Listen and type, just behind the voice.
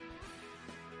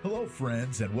Hello,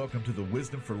 friends, and welcome to the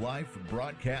Wisdom for Life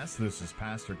broadcast. This is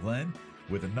Pastor Glenn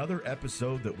with another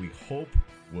episode that we hope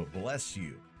will bless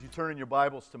you. You turn in your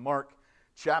Bibles to Mark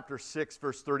chapter 6,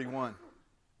 verse 31.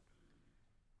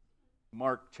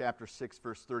 Mark chapter 6,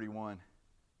 verse 31.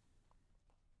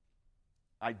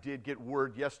 I did get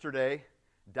word yesterday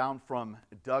down from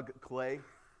Doug Clay,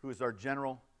 who is our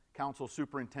General Council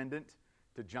Superintendent,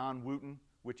 to John Wooten,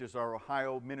 which is our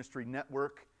Ohio Ministry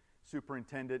Network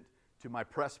Superintendent, to my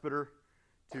presbyter,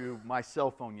 to my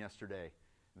cell phone yesterday,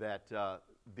 that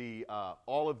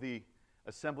all of the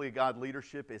Assembly of God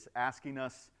leadership is asking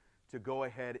us to go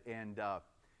ahead and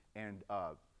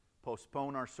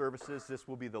postpone our services. This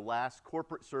will be the last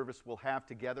corporate service we'll have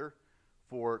together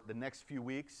for the next few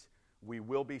weeks. We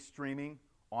will be streaming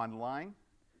online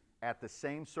at the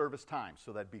same service time.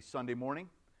 So that'd be Sunday morning,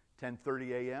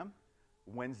 10:30 a.m.,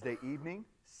 Wednesday evening,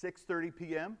 6:30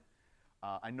 p.m.,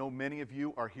 I know many of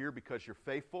you are here because you're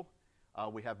faithful.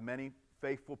 We have many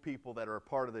faithful people that are a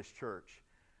part of this church.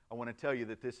 I want to tell you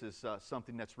that this is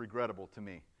something that's regrettable to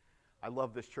me. I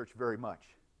love this church very much.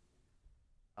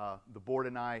 The board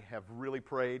and I have really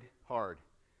prayed hard.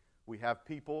 We have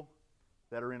people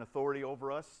that are in authority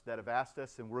over us that have asked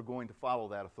us, and we're going to follow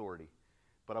that authority.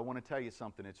 But I want to tell you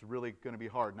something. It's really going to be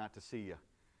hard not to see you.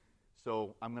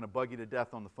 So I'm going to bug you to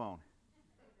death on the phone.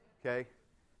 Okay?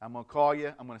 I'm going to call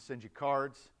you. I'm going to send you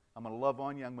cards. I'm going to love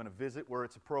on you. I'm going to visit where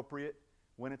it's appropriate,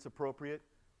 when it's appropriate.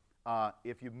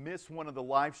 If you miss one of the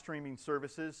live streaming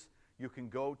services, you can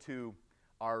go to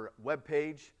our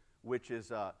webpage, which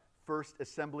is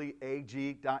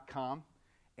firstassemblyag.com,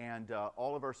 and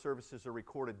all of our services are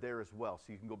recorded there as well.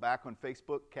 So you can go back on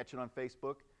Facebook, catch it on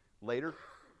Facebook later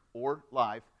or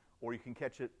live, or you can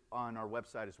catch it on our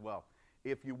website as well.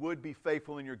 If you would be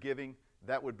faithful in your giving,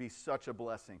 that would be such a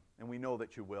blessing, and we know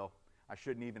that you will. I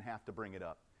shouldn't even have to bring it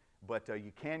up. But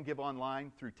you can give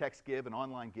online through text give and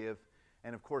online give,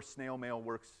 and of course snail mail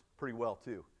works pretty well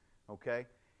too, okay?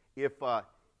 If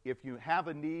you have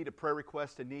a need, a prayer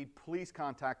request, a need, please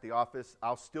contact the office.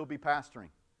 I'll still be pastoring.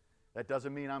 That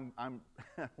doesn't mean I'm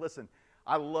listen,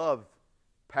 I love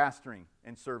pastoring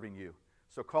and serving you.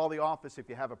 So call the office if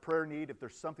you have a prayer need. If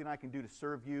there's something I can do to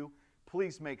serve you,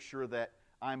 please make sure that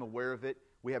I'm aware of it.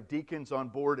 We have deacons on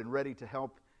board and ready to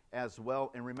help as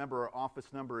well. And remember, our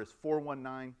office number is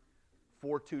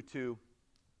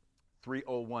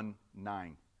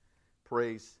 419-422-3019.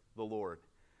 Praise the Lord.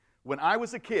 When I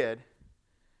was a kid,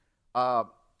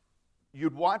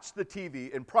 you'd watch the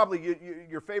TV, and probably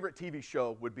your favorite TV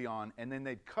show would be on, and then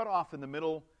they'd cut off in the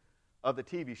middle of the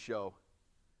TV show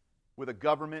with a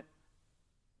government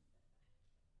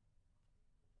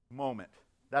moment.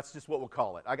 That's just what we'll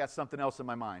call it. I got something else in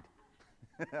my mind.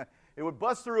 It would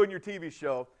bust through in your TV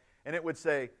show, and it would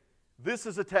say, "This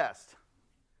is a test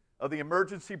of the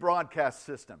emergency broadcast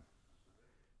system.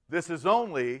 This is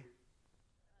only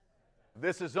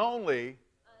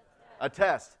a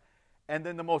test." And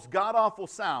then the most god-awful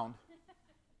sound,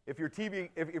 if your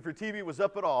TV was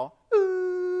up at all,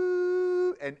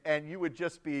 and you would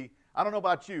just be, I don't know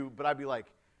about you, but I'd be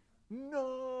like,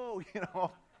 no,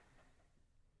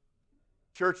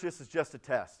 Church, this is just a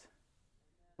test.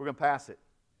 We're going to pass it.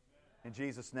 In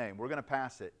Jesus' name, we're going to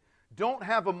pass it. Don't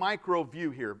have a micro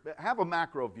view here. Have a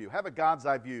macro view. Have a God's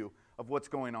eye view of what's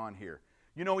going on here.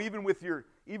 Even with your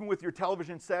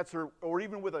television sets or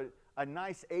even with a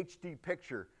nice HD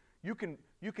picture, you can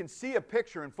see a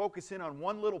picture and focus in on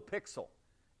one little pixel,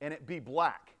 and it be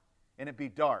black, and it be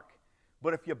dark.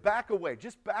 But if you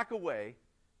just back away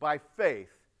by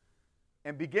faith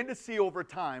and begin to see over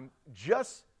time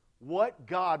just what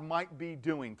God might be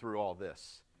doing through all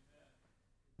this.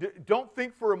 Don't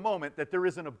think for a moment that there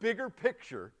isn't a bigger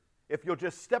picture if you'll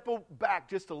just step back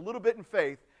just a little bit in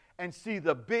faith and see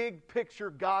the big picture,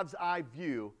 God's eye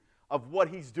view of what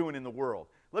He's doing in the world.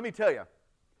 Let me tell you,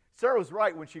 Sarah was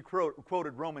right when she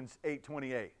quoted Romans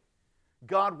 8:28.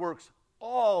 God works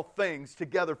all things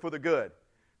together for the good,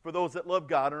 for those that love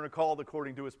God and are called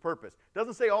according to His purpose.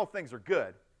 Doesn't say all things are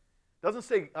good. Doesn't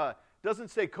say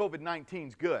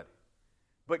COVID-19's good.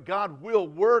 But God will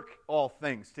work all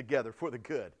things together for the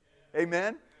good.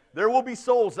 Amen? There will be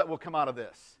souls that will come out of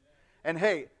this. And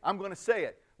hey, I'm going to say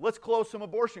it. Let's close some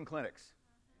abortion clinics.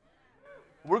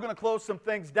 We're going to close some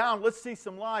things down. Let's see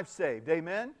some lives saved.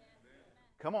 Amen?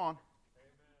 Come on.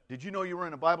 Did you know you were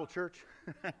in a Bible church?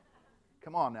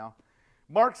 Come on now.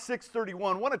 Mark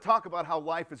 6:31. I want to talk about how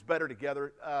life is better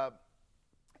together.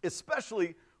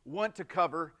 Especially want to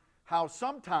cover how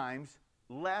sometimes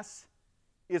less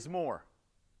is more.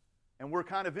 And we're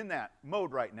kind of in that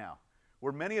mode right now,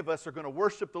 where many of us are going to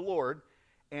worship the Lord,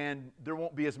 and there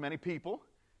won't be as many people,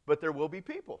 but there will be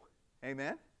people.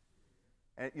 Amen?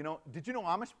 And did you know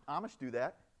Amish do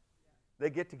that? They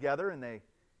get together and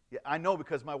yeah, I know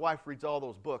because my wife reads all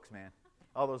those books, man.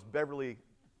 All those Beverly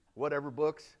whatever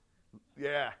books.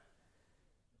 Yeah.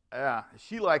 Yeah,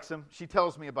 she likes them. She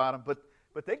tells me about them,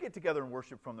 but they get together and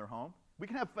worship from their home. We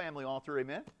can have family altar,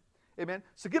 amen? Amen.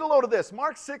 So get a load of this.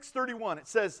 Mark 6:31, it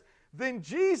says, "Then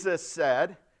Jesus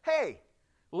said, 'Hey,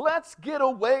 let's get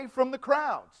away from the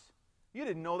crowds.'" You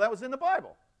didn't know that was in the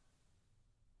Bible.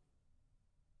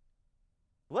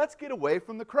 Let's get away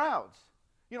from the crowds.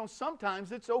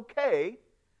 Sometimes it's okay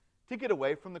to get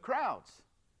away from the crowds.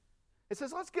 It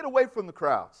says, let's get away from the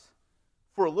crowds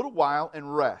for a little while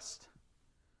and rest.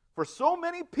 For so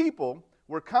many people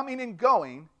were coming and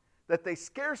going that they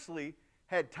scarcely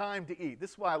had time to eat.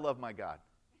 This is why I love my God.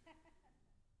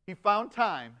 He found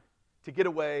time to get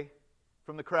away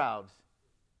from the crowds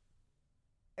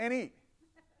and eat.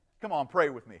 Come on, pray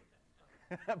with me.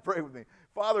 Pray with me.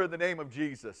 Father, in the name of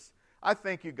Jesus, I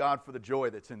thank you, God, for the joy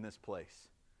that's in this place.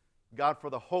 God, for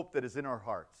the hope that is in our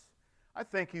hearts. I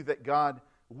thank you that, God,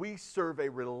 we serve a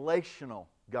relational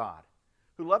God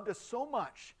who loved us so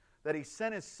much that He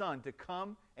sent His Son to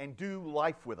come and do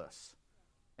life with us.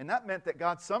 And that meant that,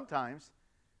 God, sometimes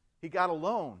He got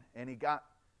alone and He got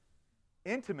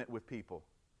intimate with people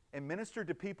and ministered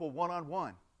to people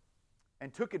one-on-one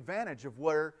and took advantage of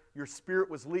where your Spirit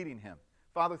was leading Him.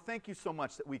 Father, thank you so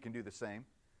much that we can do the same.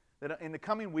 That in the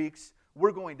coming weeks,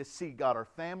 we're going to see, God, our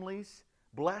families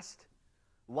blessed,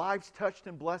 lives touched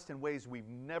and blessed in ways we've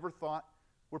never thought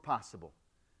were possible.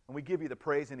 And we give you the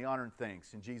praise and the honor and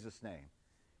thanks in Jesus' name.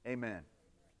 Amen.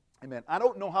 Amen. I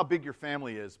don't know how big your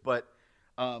family is, but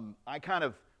I kind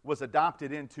of was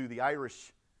adopted into the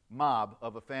Irish mob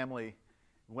of a family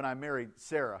when I married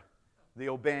Sarah, the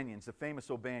O'Banions, the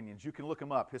famous O'Banions. You can look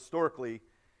them up. Historically,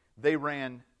 they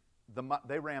ran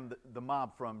the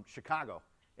mob from Chicago.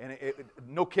 And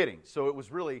no kidding. So it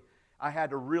was really, I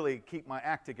had to really keep my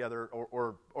act together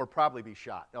or probably be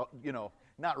shot.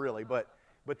 Not really, but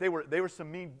they were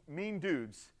some mean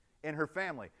dudes in her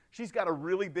family. She's got a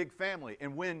really big family.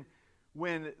 And when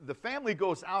the family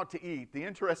goes out to eat, the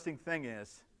interesting thing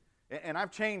is, and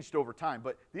I've changed over time,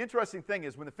 but the interesting thing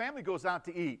is when the family goes out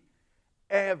to eat,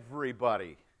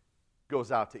 everybody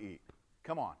goes out to eat.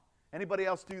 Come on. Anybody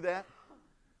else do that?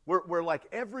 Where like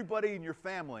everybody in your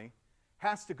family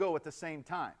has to go at the same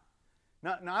time.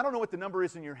 Now, I don't know what the number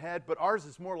is in your head, but ours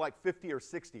is more like 50 or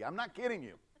 60. I'm not kidding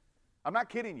you. I'm not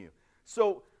kidding you.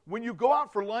 So when you go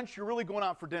out for lunch, you're really going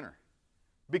out for dinner.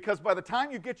 Because by the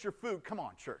time you get your food, come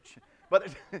on, church. But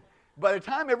by the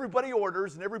time everybody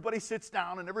orders and everybody sits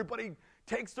down and everybody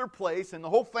takes their place and the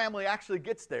whole family actually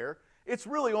gets there, it's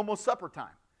really almost supper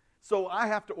time. So I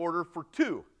have to order for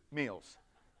 2 meals.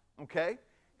 Okay?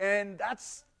 And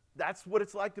that's what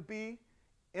it's like to be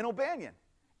in O'Banion.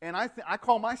 And I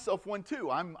call myself one too.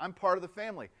 I'm part of the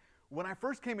family. When I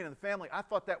first came into the family, I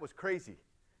thought that was crazy.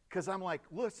 Because I'm like,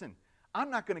 listen, I'm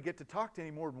not going to get to talk to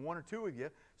any more than 1 or 2 of you,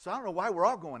 so I don't know why we're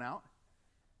all going out.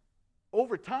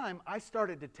 Over time, I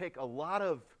started to take a lot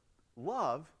of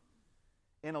love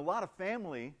and a lot of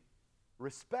family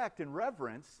respect and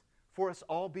reverence for us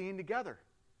all being together.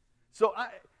 So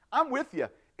I'm with you.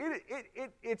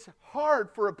 It's hard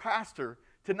for a pastor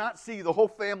to not see the whole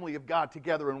family of God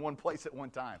together in one place at one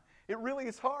time. It really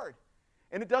is hard.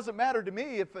 And it doesn't matter to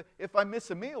me if I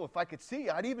miss a meal. If I could see,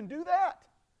 I'd even do that.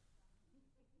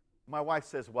 My wife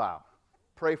says, wow.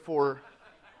 Pray for her.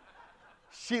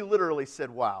 She literally said,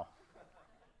 wow.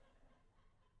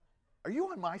 Are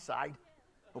you on my side?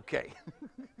 Okay.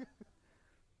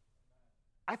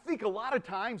 I think a lot of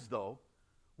times, though,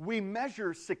 we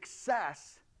measure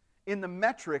success in the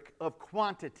metric of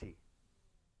quantity.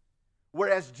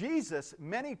 Whereas Jesus,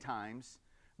 many times,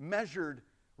 measured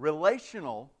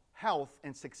relational health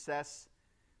and success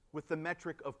with the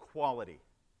metric of quality.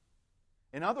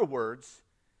 In other words,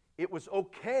 it was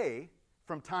okay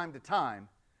from time to time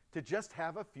to just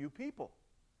have a few people.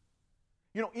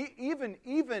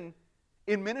 Even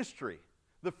in ministry,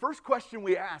 the first question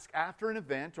we ask after an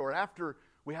event or after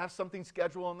we have something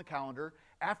scheduled on the calendar,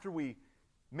 after we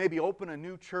maybe open a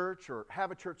new church or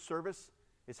have a church service,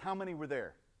 is how many were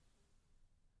there?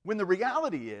 When the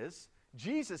reality is,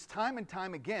 Jesus time and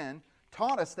time again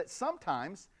taught us that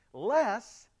sometimes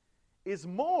less is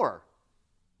more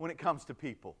when it comes to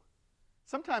people.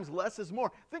 Sometimes less is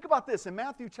more. Think about this. In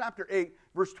Matthew chapter 8,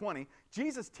 verse 20,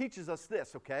 Jesus teaches us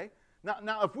this, okay?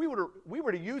 Now if we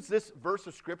were to use this verse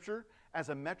of Scripture as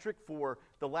a metric for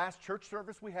the last church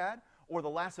service we had, or the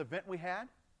last event we had,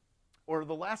 or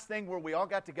the last thing where we all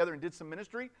got together and did some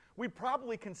ministry, we'd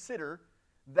probably consider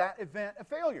that event a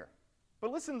failure.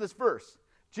 But listen to this verse.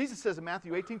 Jesus says in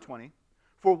Matthew 18:20,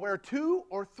 For where 2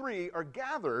 or 3 are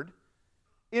gathered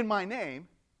in my name,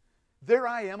 there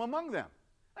I am among them.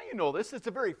 Now you know this, it's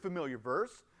a very familiar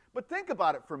verse, but think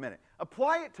about it for a minute.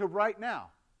 Apply it to right now.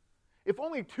 If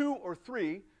only 2 or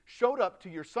 3 showed up to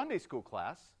your Sunday school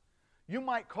class, you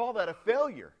might call that a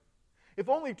failure. If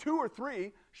only 2 or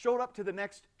 3 showed up to the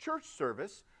next church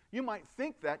service, you might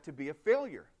think that to be a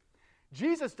failure.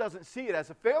 Jesus doesn't see it as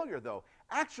a failure, though.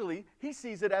 Actually, he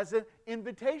sees it as an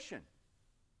invitation.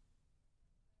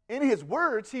 In his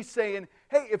words, he's saying,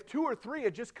 hey, if 2 or 3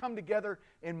 had just come together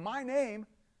in my name,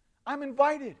 I'm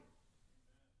invited.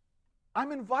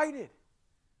 I'm invited.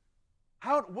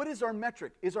 What is our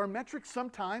metric? Is our metric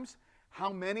sometimes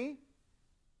how many?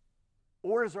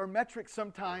 Or is our metric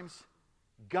sometimes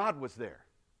God was there?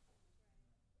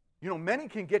 You know, many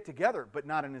can get together, but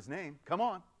not in his name. Come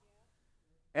on.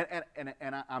 And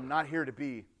I'm not here to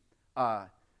be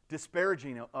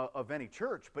disparaging of any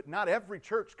church, but not every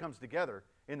church comes together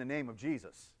in the name of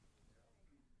Jesus.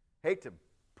 Hate to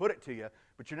put it to you,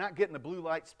 but you're not getting the blue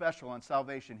light special on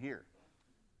salvation here.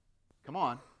 Come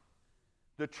on.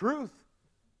 The truth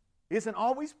isn't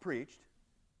always preached.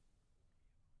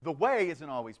 The way isn't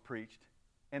always preached.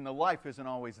 And the life isn't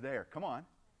always there. Come on.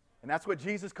 And that's what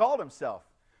Jesus called himself.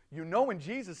 You know when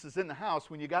Jesus is in the house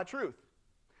when you got truth.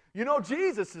 You know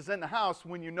Jesus is in the house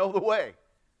when you know the way.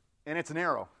 And it's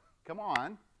narrow. Come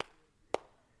on.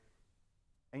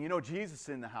 And you know Jesus is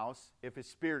in the house if his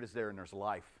Spirit is there and there's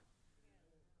life.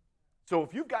 So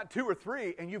if you've got 2 or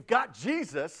 3 and you've got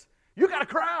Jesus, you got a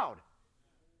crowd.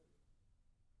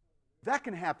 That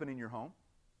can happen in your home.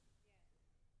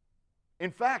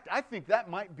 In fact, I think that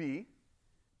might be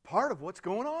part of what's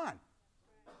going on.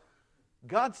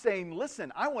 God's saying,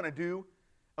 listen, I want to do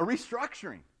a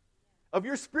restructuring of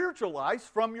your spiritual lives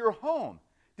from your home.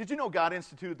 Did you know God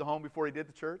instituted the home before he did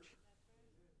the church?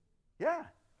 Yeah.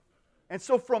 And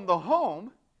so from the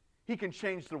home, he can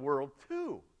change the world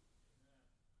too.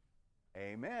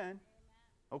 Amen.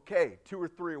 Okay, 2 or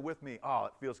 3 are with me. Oh,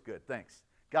 it feels good. Thanks.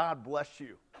 God bless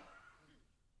you.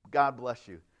 God bless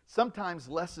you. Sometimes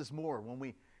less is more when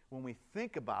we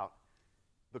think about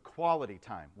the quality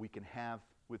time we can have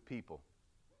with people.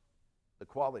 The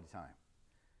quality time.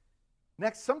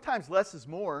 Next, sometimes less is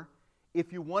more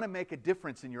if you want to make a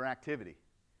difference in your activity.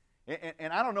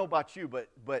 And I don't know about you,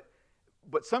 but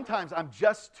sometimes I'm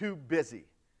just too busy.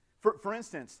 For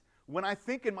instance, when I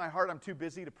think in my heart I'm too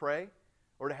busy to pray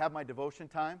or to have my devotion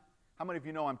time, how many of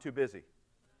you know I'm too busy?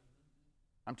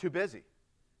 I'm too busy.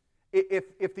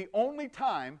 If the only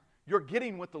time you're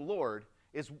getting with the Lord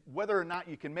is whether or not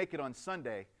you can make it on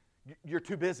Sunday, you're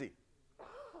too busy.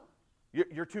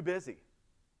 You're too busy.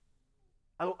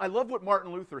 I love what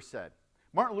Martin Luther said.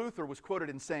 Martin Luther was quoted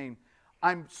in saying,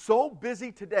 I'm so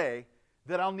busy today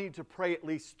that I'll need to pray at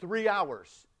least 3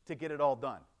 hours to get it all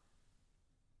done.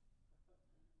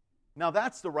 Now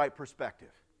that's the right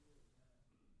perspective.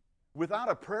 Without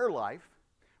a prayer life,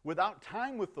 without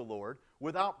time with the Lord,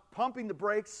 without pumping the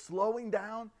brakes, slowing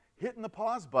down, hitting the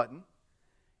pause button,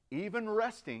 even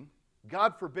resting,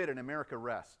 God forbid an American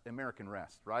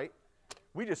rest, right?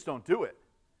 We just don't do it.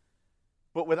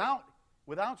 But without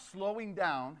slowing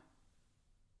down,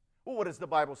 well, what does the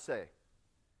Bible say?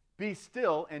 Be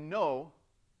still and know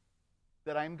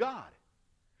that I am God.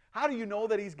 How do you know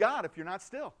that he's God if you're not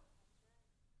still?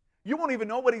 You won't even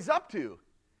know what he's up to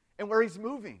and where he's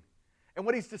moving and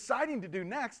what he's deciding to do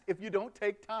next if you don't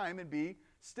take time and be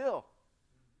still.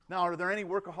 Now, are there any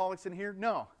workaholics in here?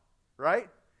 No, right?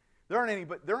 There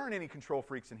aren't any control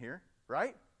freaks in here,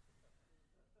 right?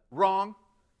 Wrong.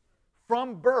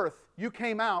 From birth, you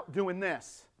came out doing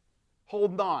this,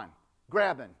 holding on,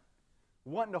 grabbing,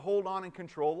 wanting to hold on and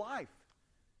control life.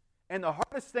 And the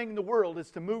hardest thing in the world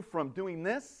is to move from doing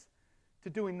this to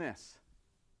doing this.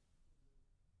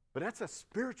 But that's a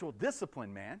spiritual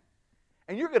discipline, man.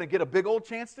 And you're going to get a big old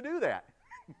chance to do that.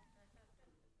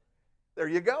 There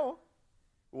you go.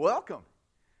 Welcome.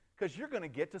 Because you're going to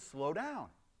get to slow down.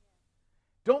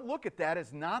 Don't look at that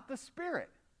as not the Spirit.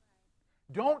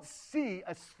 Don't see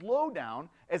a slowdown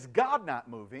as God not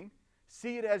moving.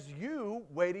 See it as you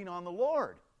waiting on the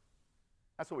Lord.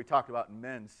 That's what we talked about in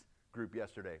men's group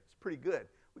yesterday. It's pretty good.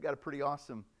 We got a pretty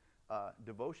awesome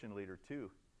devotion leader too,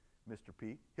 Mr.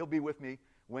 Pete. He'll be with me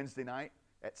Wednesday night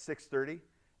at 6:30,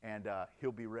 and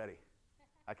he'll be ready.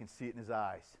 I can see it in his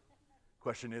eyes.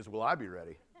 Question is, will I be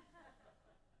ready?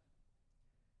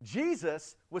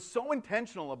 Jesus was so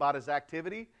intentional about his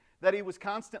activity that he was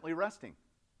constantly resting.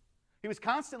 He was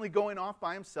constantly going off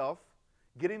by himself,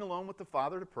 getting alone with the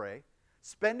Father to pray,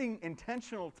 spending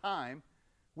intentional time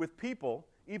with people,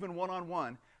 even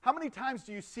one-on-one. How many times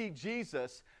do you see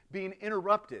Jesus being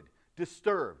interrupted,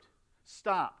 disturbed,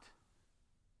 stopped,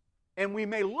 And we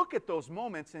may look at those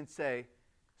moments and say,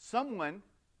 someone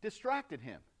distracted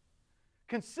him.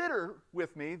 Consider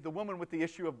with me the woman with the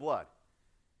issue of blood.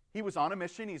 He was on a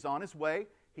mission. He's on his way.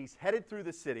 He's headed through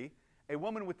the city. A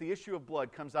woman with the issue of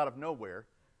blood comes out of nowhere,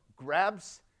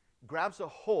 grabs a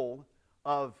hold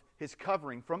of his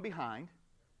covering from behind,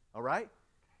 all right?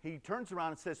 He turns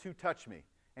around and says, "Who touched me?"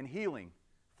 And healing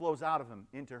flows out of him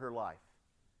into her life.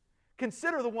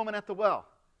 Consider the woman at the well.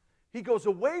 He goes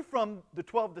away from the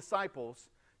 12 disciples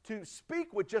to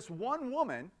speak with just one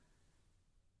woman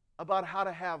about how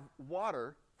to have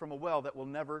water from a well that will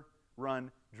never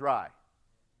run dry.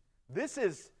 This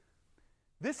is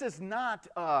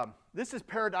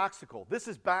paradoxical. This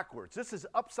is backwards. This is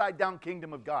upside down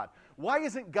kingdom of God. Why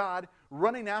isn't God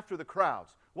running after the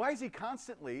crowds? Why is he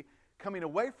constantly coming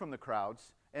away from the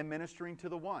crowds and ministering to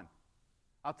the one?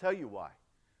 I'll tell you why.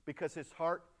 Because his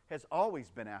heart has always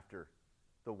been after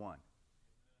the one.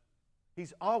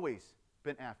 He's always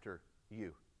been after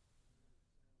you.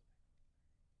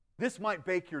 This might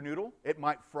bake your noodle. It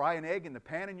might fry an egg in the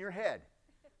pan in your head.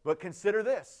 But consider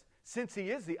this. Since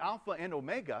he is the Alpha and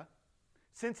Omega,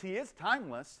 since he is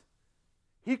timeless,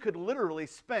 he could literally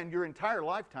spend your entire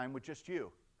lifetime with just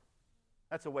you.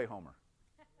 That's a way homer.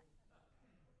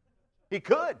 He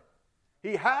could.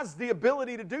 He has the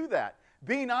ability to do that.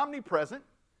 Being omnipresent,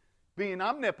 being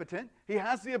omnipotent, he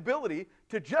has the ability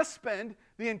to just spend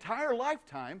the entire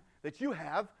lifetime that you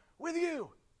have with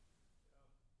you.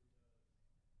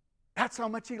 That's how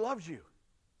much he loves you.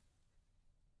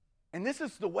 And this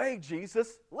is the way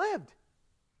Jesus lived.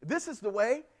 This is the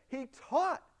way he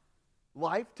taught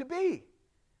life to be.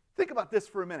 Think about this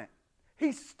for a minute.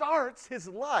 He starts his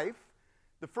life,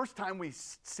 the first time we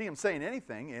see him saying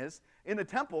anything is in the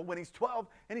temple when he's 12,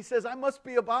 and he says, "I must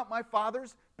be about my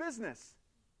Father's business."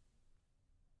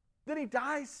 Then he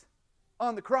dies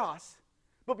on the cross,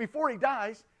 but before he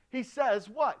dies, he says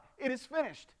what? "It is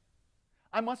finished."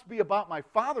 I must be about my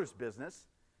Father's business,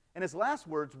 and his last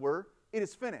words were, "It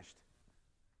is finished."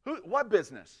 What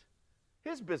business?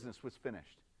 His business was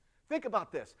finished. Think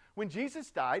about this. When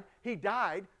Jesus died, he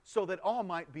died so that all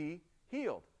might be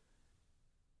healed.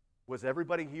 Was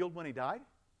everybody healed when he died?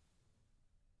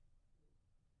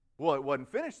 Well, it wasn't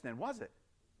finished then, was it?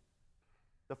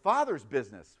 The Father's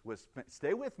business was,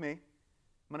 stay with me.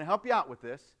 I'm going to help you out with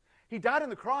this. He died on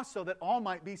the cross so that all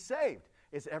might be saved.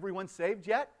 Is everyone saved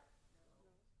yet?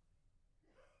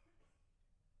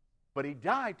 But he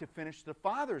died to finish the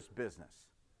Father's business.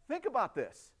 Think about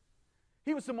this.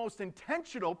 He was the most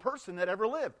intentional person that ever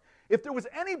lived. If there was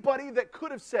anybody that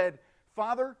could have said,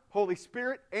 "Father, Holy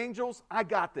Spirit, angels, I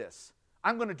got this.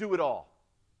 I'm going to do it all.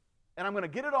 And I'm going to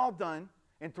get it all done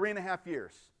in 3.5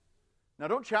 years." Now,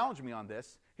 don't challenge me on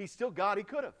this. He's still God. He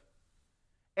could have.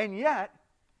 And yet,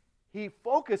 he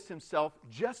focused himself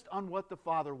just on what the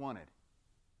Father wanted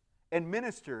and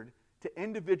ministered to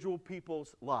individual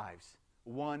people's lives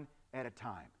one at a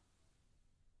time.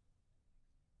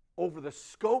 Over the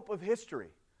scope of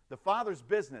history, the Father's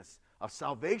business of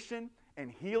salvation and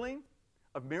healing,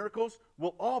 of miracles,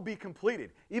 will all be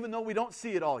completed. Even though we don't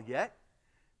see it all yet,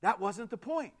 that wasn't the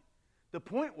point. The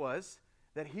point was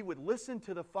that he would listen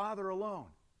to the Father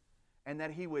alone and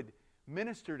that he would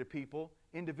minister to people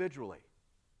individually.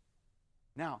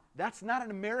 Now, that's not an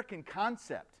American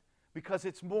concept because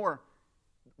it's more,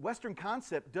 Western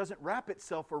concept doesn't wrap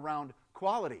itself around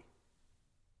quality.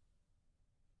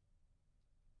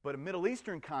 But a Middle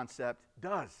Eastern concept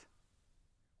does.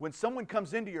 When someone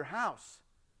comes into your house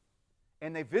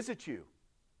and they visit you,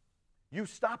 you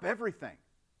stop everything.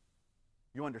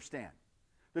 You understand?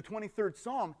 The 23rd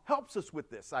Psalm helps us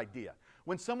with this idea.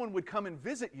 When someone would come and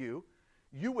visit you,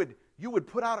 you would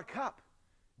put out a cup.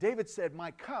 David said,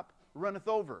 "My cup runneth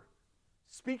over."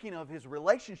 Speaking of his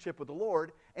relationship with the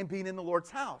Lord and being in the Lord's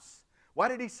house. Why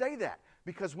did he say that?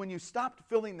 Because when you stopped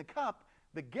filling the cup,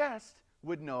 the guest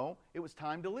would know it was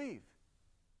time to leave.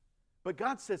 But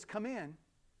God says, "Come in,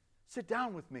 sit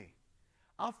down with me.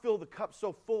 I'll fill the cup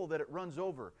so full that it runs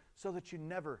over so that you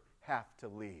never have to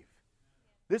leave."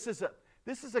 This is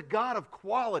a God of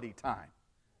quality time.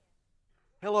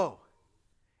 Hello.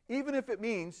 Even if it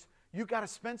means you got to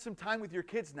spend some time with your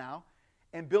kids now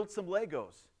and build some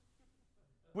Legos,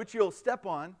 which you'll step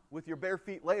on with your bare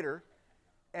feet later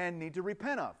and need to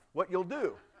repent of. What you'll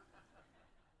do.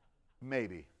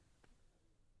 Maybe.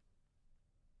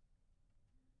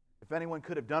 If anyone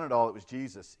could have done it all, it was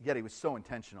Jesus. Yet he was so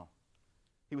intentional.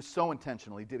 He was so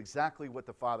intentional. He did exactly what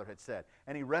the Father had said.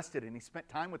 And he rested and he spent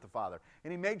time with the Father.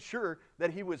 And he made sure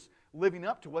that he was living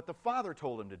up to what the Father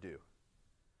told him to do.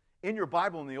 In your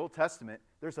Bible in the Old Testament,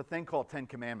 there's a thing called 10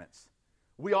 Commandments.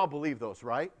 We all believe those,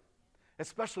 right?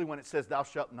 Especially when it says, "Thou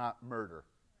shalt not murder."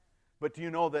 But do you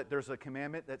know that there's a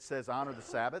commandment that says honor the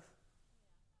Sabbath?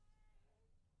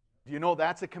 Do you know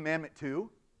that's a commandment too?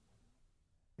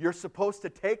 You're supposed to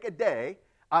take a day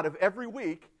out of every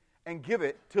week and give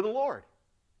it to the Lord.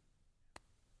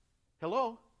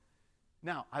 Hello?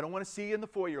 Now, I don't want to see you in the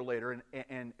foyer later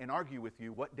and argue with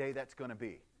you what day that's going to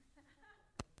be.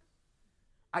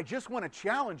 I just want to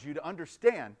challenge you to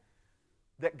understand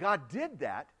that God did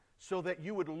that so that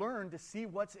you would learn to see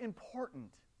what's important.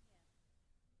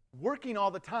 Working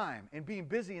all the time and being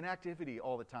busy in activity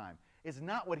all the time is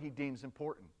not what He deems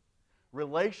important.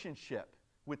 Relationship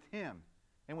with Him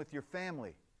and with your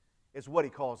family is what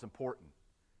He calls important.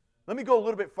 Let me go a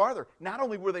little bit farther. Not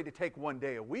only were they to take one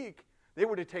day a week, they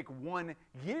were to take 1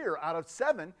 year out of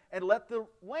 7 and let the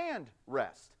land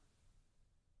rest.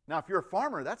 Now, if you're a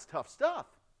farmer, that's tough stuff.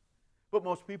 But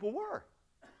most people were.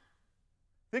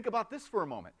 Think about this for a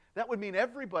moment. That would mean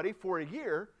everybody for a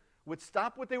year would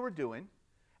stop what they were doing,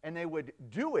 and they would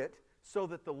do it so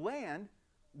that the land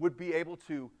would be able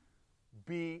to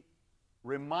be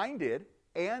reminded,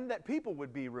 and that people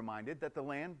would be reminded that the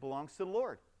land belongs to the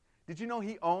Lord. Did you know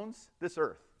He owns this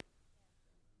earth?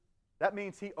 That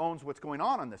means He owns what's going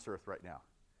on this earth right now.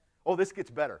 Oh, this gets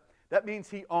better. That means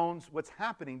He owns what's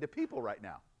happening to people right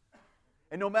now.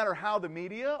 And no matter how the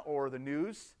media or the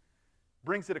news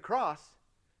brings it across,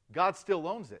 God still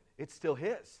owns it. It's still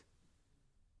His.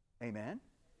 Amen?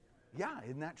 Yeah,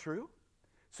 isn't that true?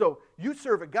 So you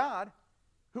serve a God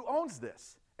who owns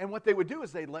this. And what they would do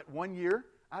is they'd let 1 year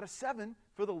out of 7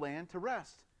 for the land to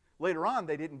rest. Later on,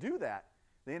 they didn't do that.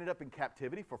 They ended up in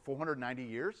captivity for 490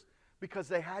 years because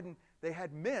they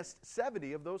had missed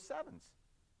 70 of those 7s.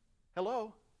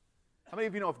 Hello? How many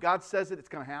of you know if God says it, it's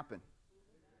going to happen?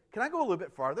 Can I go a little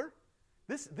bit farther?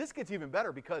 This gets even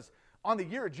better because on the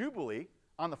year of Jubilee,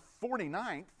 on the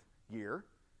 49th year,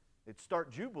 it'd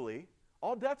start Jubilee,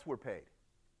 all debts were paid.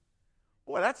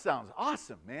 Boy, that sounds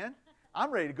awesome, man.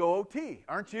 I'm ready to go OT,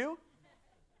 aren't you?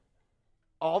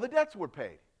 All the debts were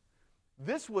paid.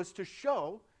 This was to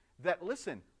show that,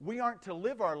 listen, we aren't to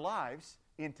live our lives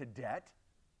into debt.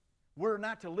 We're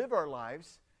not to live our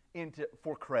lives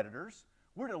for creditors.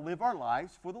 We're to live our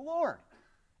lives for the Lord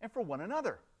and for one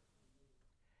another.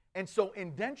 And so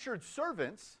indentured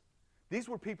servants, these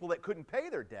were people that couldn't pay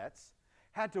their debts,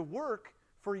 had to work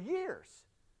for years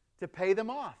to pay them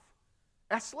off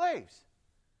as slaves.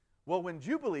 Well, when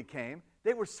Jubilee came,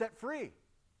 they were set free.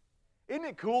 Isn't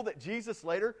it cool that Jesus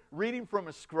later, reading from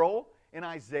a scroll in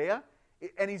Isaiah,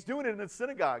 and He's doing it in a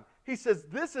synagogue, He says,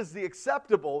 this is the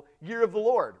acceptable year of the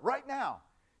Lord, right now.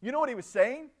 You know what He was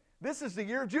saying? This is the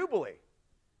year of Jubilee.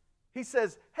 He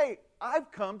says, hey,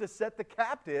 I've come to set the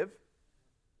captive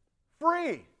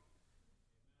free.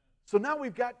 So now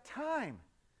we've got time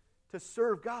to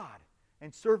serve God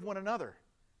and serve one another.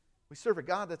 We serve a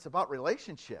God that's about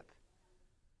relationship.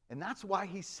 And that's why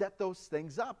He set those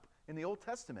things up in the Old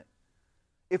Testament.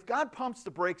 If God pumps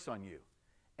the brakes on you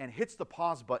and hits the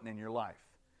pause button in your life,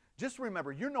 just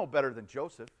remember, you're no better than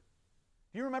Joseph.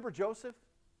 Do you remember Joseph?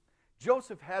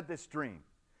 Joseph had this dream.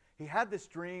 He had this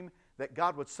dream that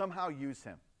God would somehow use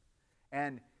him.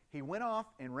 And he went off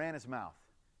and ran his mouth.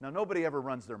 Now, nobody ever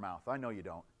runs their mouth. I know you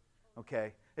don't.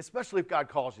 Okay? Especially if God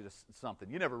calls you to something.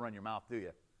 You never run your mouth, do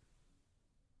you?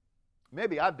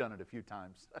 Maybe I've done it a few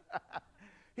times.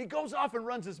 He goes off and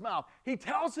runs his mouth. He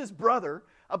tells his brother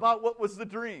about what was the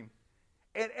dream.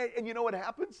 And you know what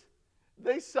happens?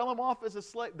 They sell him off as a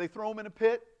slave. They throw him in a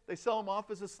pit. They sell him off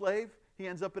as a slave. He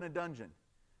ends up in a dungeon.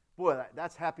 Boy,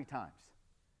 that's happy times.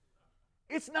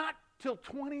 It's not till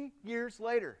 20 years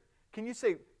later. Can you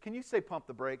say pump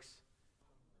the brakes?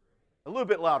 A little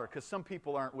bit louder because some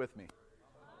people aren't with me.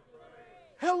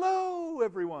 Hello,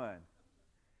 everyone.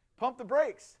 Pump the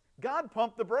brakes. God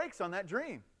pumped the brakes on that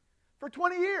dream for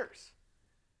 20 years.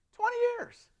 20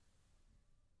 years.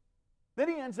 Then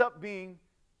he ends up being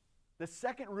the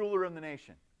second ruler of the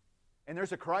nation. And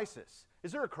there's a crisis.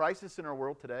 Is there a crisis in our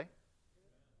world today?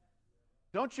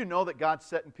 Don't you know that God's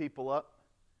setting people up?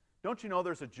 Don't you know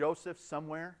there's a Joseph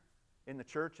somewhere in the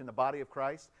church, in the body of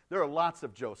Christ? There are lots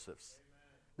of Josephs.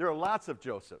 There are lots of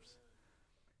Josephs.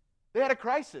 They had a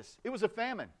crisis. It was a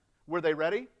famine. Were they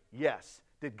ready? Yes.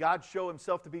 Did God show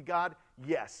Himself to be God?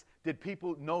 Yes. Did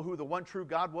people know who the one true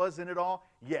God was in it all?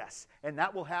 Yes. And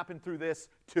that will happen through this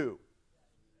too.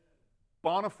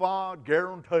 Bona fide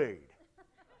guaranteed.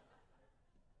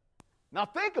 Now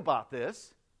think about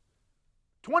this.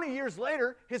 20 years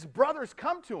later, his brothers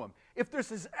come to him. If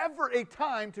this is ever a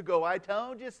time to go, I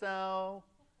told you so.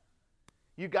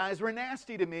 You guys were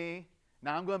nasty to me.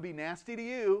 Now I'm going to be nasty to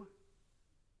you.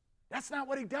 That's not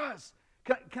what he does.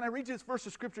 Can I read you this verse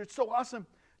of Scripture? It's so awesome.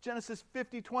 Genesis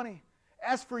 50:20.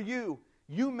 As for you,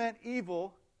 you meant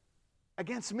evil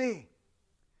against me.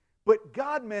 But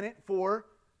God meant it for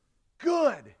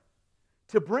good,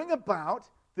 to bring about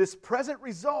this present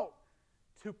result,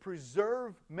 to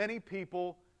preserve many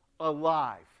people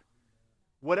alive.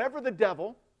 Whatever the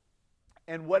devil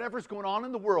and whatever's going on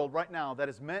in the world right now that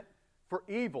is meant for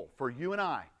evil, for you and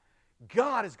I,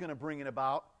 God is going to bring it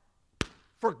about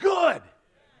for good.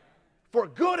 For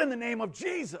good in the name of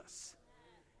Jesus.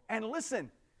 And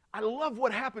listen, I love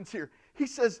what happens here. He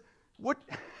says,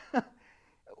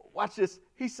 watch this.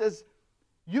 He says,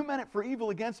 you meant it for evil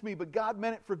against me, but God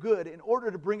meant it for good in order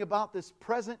to bring about this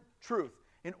present truth.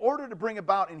 In order to bring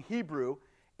about in Hebrew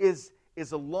is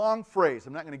a long phrase.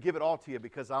 I'm not going to give it all to you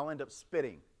because I'll end up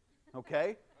spitting.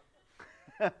 Okay?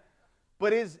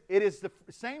 But it is the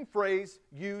same phrase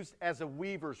used as a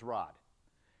weaver's rod.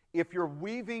 If you're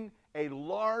weaving a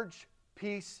large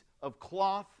piece of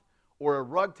cloth or a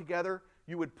rug together,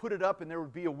 you would put it up and there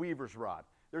would be a weaver's rod.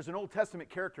 There's an Old Testament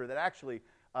character that actually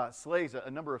slays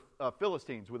a number of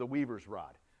Philistines with a weaver's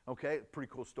rod. Okay? Pretty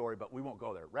cool story, but we won't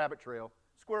go there. Rabbit trail,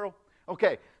 squirrel.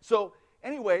 Okay, so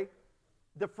anyway,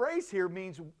 the phrase here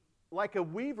means like a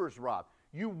weaver's rod.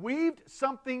 You weaved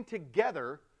something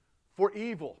together for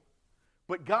evil.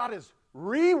 But God is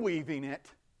reweaving it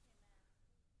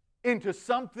into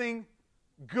something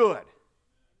good.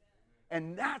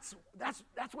 And that's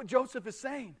what Joseph is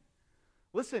saying.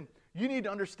 Listen, you need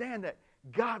to understand that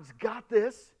God's got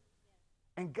this,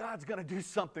 and God's going to do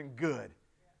something good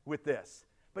with this.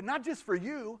 But not just for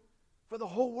you, for the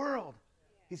whole world.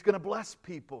 He's going to bless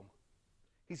people.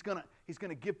 He's going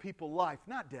to give people life,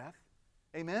 not death.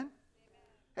 Amen?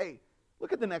 Hey,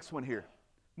 look at the next one here.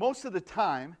 Most of the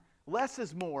time, less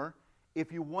is more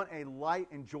if you want a light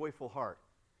and joyful heart.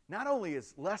 Not only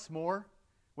is less more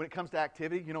when it comes to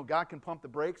activity, you know, God can pump the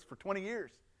brakes for 20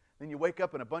 years. Then you wake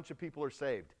up and a bunch of people are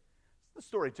saved. It's the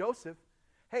story of Joseph.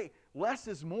 Hey, less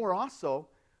is more also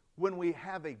when we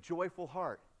have a joyful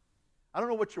heart. I don't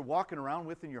know what you're walking around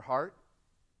with in your heart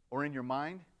or in your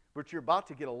mind, but you're about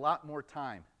to get a lot more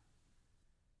time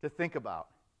to think about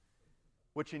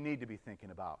what you need to be thinking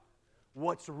about.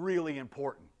 What's really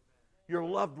important. Your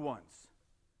loved ones,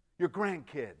 your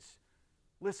grandkids,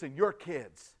 listen, your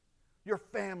kids, your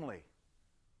family.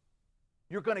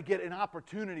 You're going to get an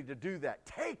opportunity to do that.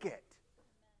 Take it.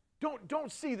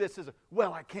 Don't see this as,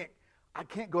 well, I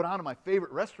can't go down to my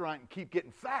favorite restaurant and keep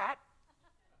getting fat.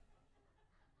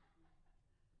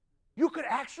 You could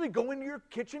actually go into your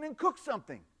kitchen and cook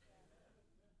something.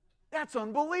 That's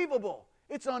unbelievable.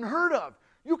 It's unheard of.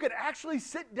 You could actually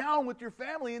sit down with your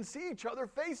family and see each other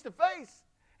face to face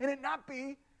and it not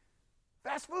be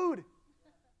fast food.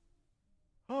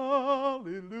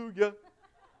 Hallelujah.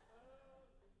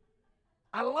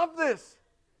 I love this.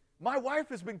 My wife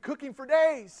has been cooking for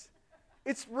days.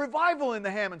 It's revival in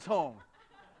the Hammonds home.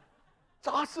 It's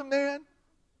awesome, man.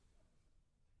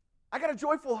 I got a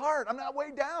joyful heart. I'm not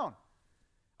weighed down.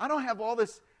 I don't have all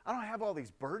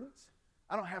these burdens.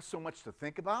 I don't have so much to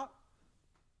think about.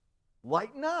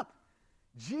 Lighten up.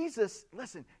 Jesus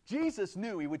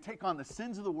knew he would take on the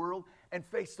sins of the world and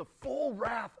face the full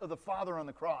wrath of the Father on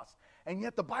the cross. And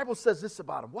yet the Bible says this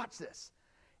about him. Watch this.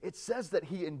 It says that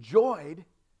he enjoyed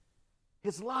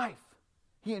his life.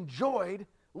 He enjoyed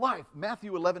life.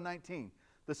 Matthew 11:19.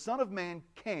 The Son of Man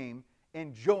came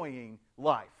enjoying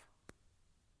life.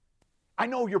 I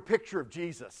know your picture of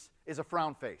Jesus is a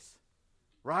frown face,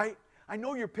 right? I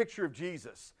know your picture of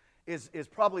Jesus is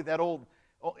probably that old,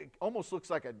 it almost looks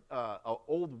like a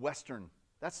old Western.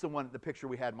 That's the picture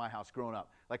we had in my house growing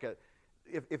up. Like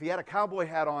if he had a cowboy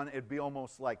hat on, it'd be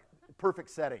almost like perfect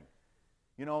setting.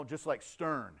 You know, just like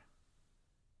stern.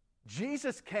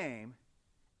 Jesus came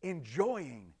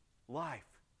enjoying life.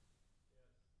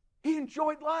 He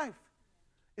enjoyed life.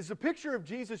 Is the picture of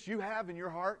Jesus you have in your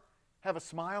heart have a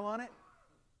smile on it?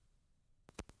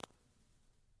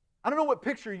 I don't know what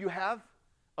picture you have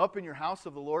up in your house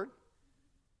of the Lord.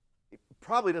 It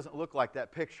probably doesn't look like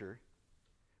that picture.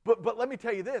 But let me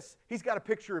tell you this. He's got a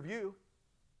picture of you.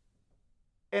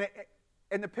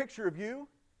 And the picture of you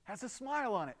has a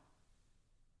smile on it.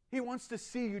 He wants to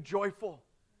see you joyful.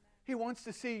 He wants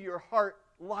to see your heart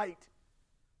light.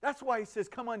 That's why he says,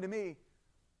 come unto me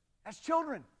as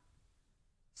children.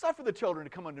 Suffer the children to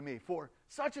come unto me, for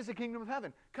such is the kingdom of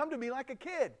heaven. Come to me like a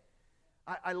kid.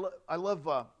 I love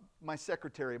my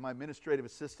secretary, my administrative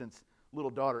assistant's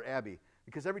little daughter, Abby,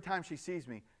 because every time she sees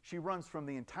me, she runs from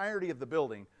the entirety of the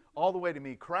building all the way to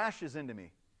me, crashes into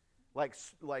me, like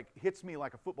hits me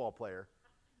like a football player.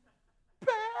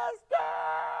 Pastor!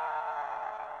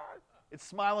 It's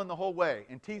smiling the whole way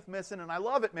and teeth missing, and I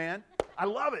love it, man. I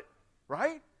love it,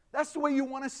 right? That's the way you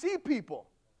want to see people.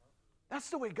 That's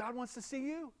the way God wants to see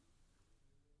you.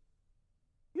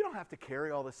 You don't have to carry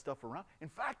all this stuff around. In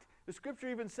fact, the scripture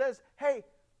even says, hey,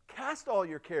 cast all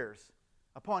your cares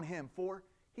upon him, for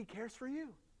he cares for you.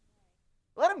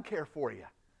 Let him care for you.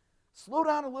 Slow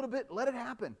down a little bit, let it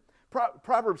happen.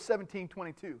 Proverbs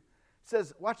 17:22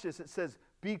 says, watch this, it says,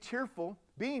 be cheerful,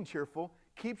 being cheerful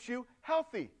keeps you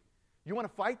healthy. You want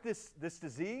to fight this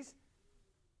disease?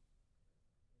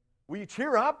 Will you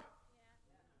cheer up?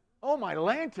 Oh, my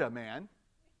Lanta, man.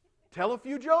 Tell a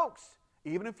few jokes,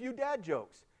 even a few dad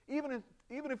jokes. Even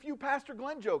a few Pastor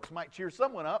Glenn jokes might cheer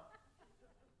someone up.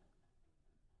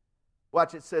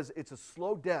 Watch, it says it's a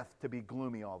slow death to be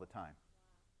gloomy all the time.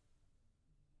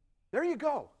 There you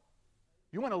go.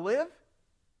 You want to live?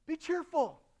 Be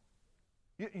cheerful.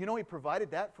 You know he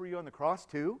provided that for you on the cross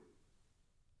too?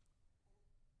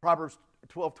 Proverbs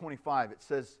 12:25, it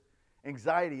says,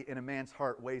 anxiety in a man's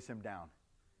heart weighs him down.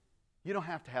 You don't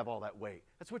have to have all that weight.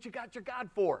 That's what you got your God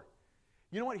for.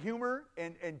 You know what humor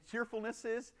and cheerfulness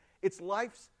is? It's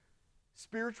life's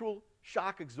spiritual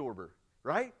shock absorber,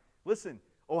 right? Listen,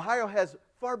 Ohio has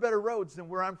far better roads than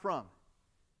where I'm from,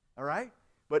 all right?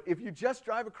 But if you just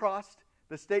drive across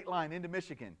the state line into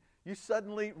Michigan, you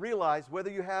suddenly realize whether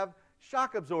you have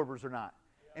shock absorbers or not.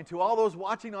 And to all those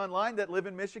watching online that live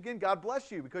in Michigan, God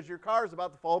bless you, because your car is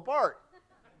about to fall apart.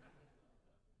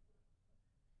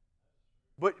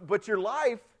 But your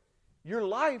life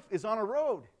is on a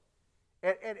road.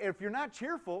 And if you're not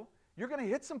cheerful, you're going to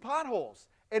hit some potholes.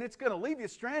 And it's going to leave you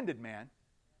stranded, man.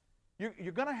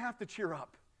 You're going to have to cheer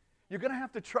up. You're going to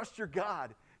have to trust your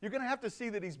God. You're going to have to see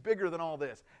that he's bigger than all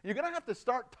this. You're going to have to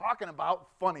start talking about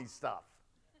funny stuff.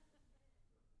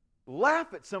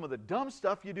 Laugh at some of the dumb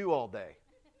stuff you do all day.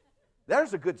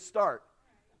 There's a good start.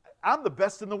 I'm the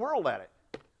best in the world at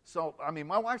it. So, I mean,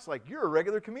 my wife's like, you're a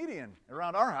regular comedian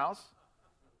around our house.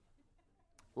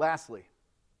 Lastly,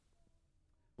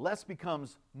 less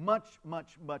becomes much,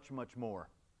 much, much, much more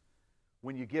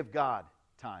when you give God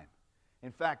time.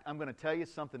 In fact, I'm going to tell you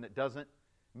something that doesn't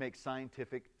make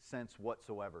scientific sense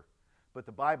whatsoever. But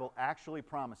the Bible actually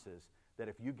promises that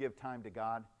if you give time to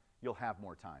God, you'll have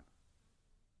more time.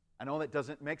 I know that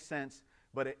doesn't make sense,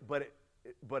 but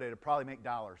it'll probably make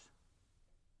dollars.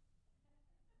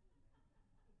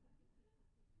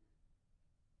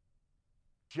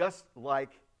 Just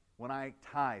like when I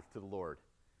tithe to the Lord,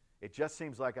 it just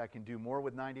seems like I can do more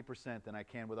with 90% than I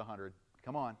can with 100.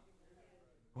 Come on.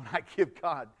 When I give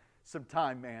God some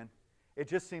time, man, it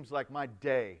just seems like my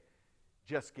day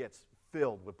just gets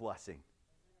filled with blessing.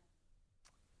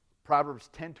 Proverbs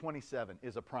 10:27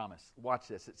 is a promise. Watch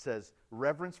this. It says,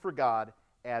 reverence for God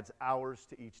adds hours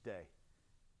to each day.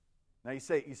 Now you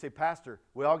say, Pastor,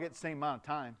 we all get the same amount of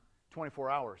time, 24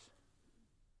 hours.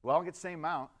 We all get the same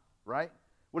amount, right?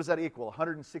 What does that equal?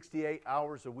 168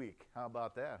 hours a week. How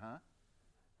about that, huh?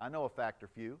 I know a fact or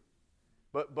few.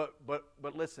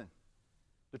 But listen,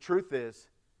 the truth is,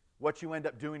 what you end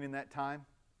up doing in that time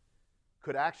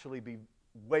could actually be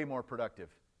way more productive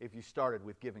if you started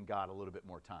with giving God a little bit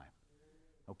more time.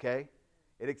 Okay?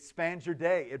 It expands your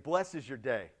day. It blesses your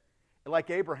day.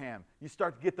 Like Abraham, you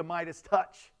start to get the Midas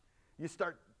touch.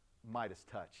 Midas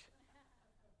touch.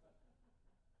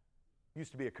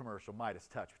 Used to be a commercial, Midas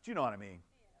touch, but you know what I mean.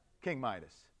 King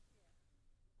Midas.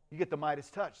 You get the Midas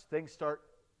touch. Things start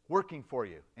working for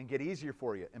you and get easier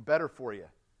for you and better for you.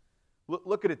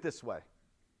 Look at it this way.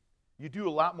 You do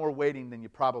a lot more waiting than you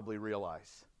probably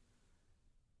realize.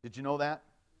 Did you know that?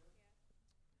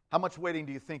 How much waiting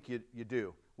do you think you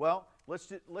do? Well, let's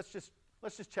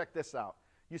just check this out.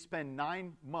 You spend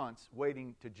 9 months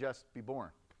waiting to just be born.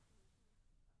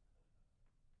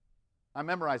 I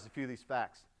memorized a few of these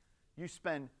facts. You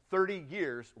spend 30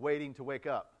 years waiting to wake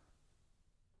up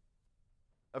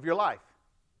of your life.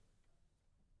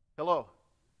 Hello.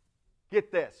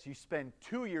 Get this. You spend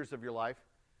 2 years of your life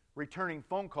returning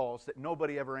phone calls that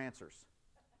nobody ever answers.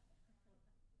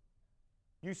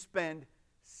 You spend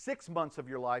 6 months of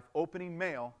your life opening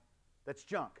mail that's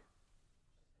junk.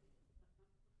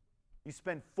 You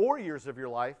spend 4 years of your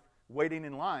life waiting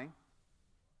in line.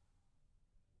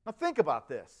 Now think about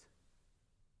this.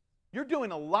 You're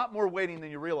doing a lot more waiting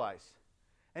than you realize.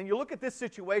 And you look at this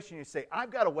situation, you say, I've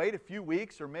got to wait a few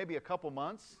weeks or maybe a couple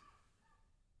months.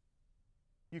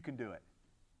 You can do it.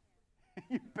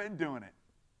 You've been doing it.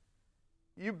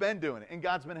 You've been doing it, and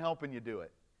God's been helping you do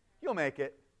it. You'll make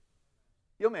it.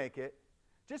 You'll make it.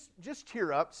 Just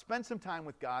cheer up, spend some time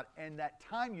with God, and that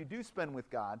time you do spend with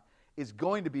God is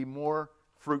going to be more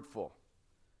fruitful.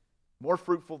 More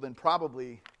fruitful than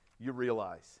probably you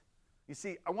realize. You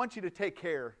see, I want you to take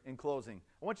care, in closing,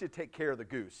 I want you to take care of the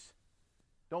goose.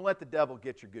 Don't let the devil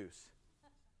get your goose.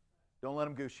 Don't let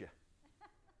him goose you.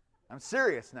 I'm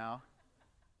serious now.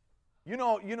 You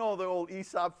know the old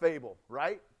Aesop fable,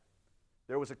 right?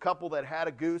 There was a couple that had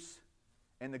a goose,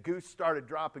 and the goose started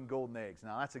dropping golden eggs.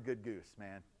 Now, that's a good goose,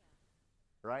 man.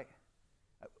 Right?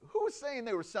 Who was saying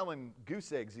they were selling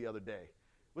goose eggs the other day?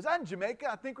 Was that in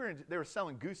Jamaica? I think they were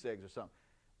selling goose eggs or something.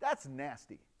 That's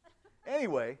nasty.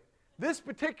 Anyway, this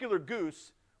particular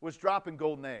goose was dropping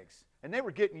golden eggs, and they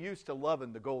were getting used to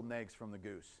loving the golden eggs from the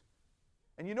goose.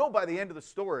 And you know by the end of the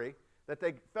story that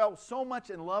they fell so much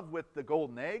in love with the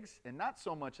golden eggs and not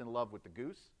so much in love with the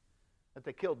goose that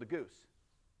they killed the goose.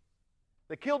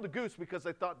 They killed the goose because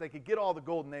they thought they could get all the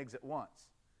golden eggs at once.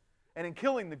 And in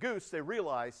killing the goose, they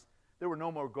realized there were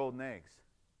no more golden eggs.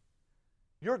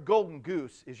 Your golden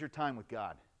goose is your time with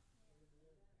God.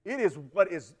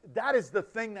 That is the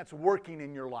thing that's working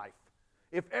in your life.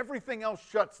 If everything else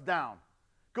shuts down,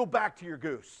 go back to your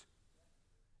goose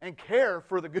and care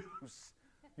for the goose,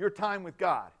 your time with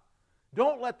God.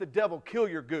 Don't let the devil kill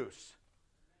your goose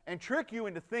and trick you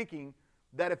into thinking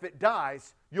that if it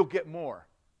dies, you'll get more.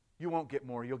 You won't get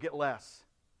more, you'll get less.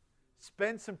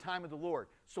 Spend some time with the Lord.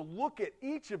 So look at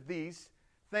each of these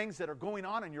things that are going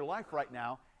on in your life right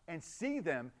now and see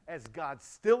them as God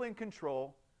still in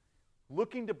control,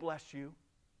 looking to bless you,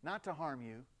 not to harm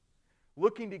you,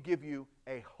 looking to give you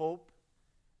a hope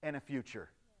and a future.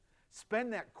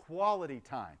 Spend that quality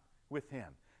time with Him.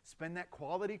 Spend that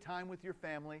quality time with your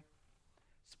family.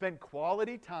 Spend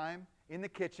quality time in the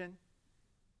kitchen.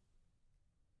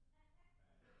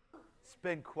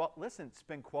 Spend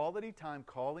quality time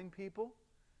calling people.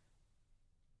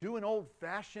 Do an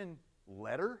old-fashioned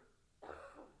letter.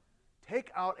 Take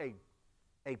out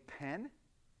a pen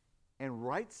and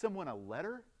write someone a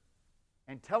letter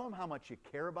and tell them how much you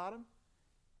care about them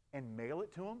and mail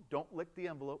it to them. Don't lick the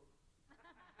envelope.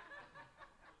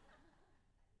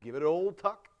 Give it an old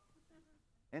tuck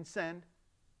and send.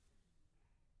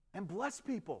 And bless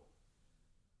people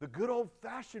the good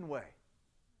old-fashioned way.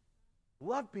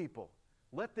 Love people.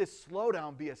 Let this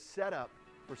slowdown be a setup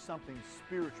for something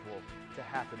spiritual to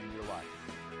happen in your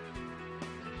life.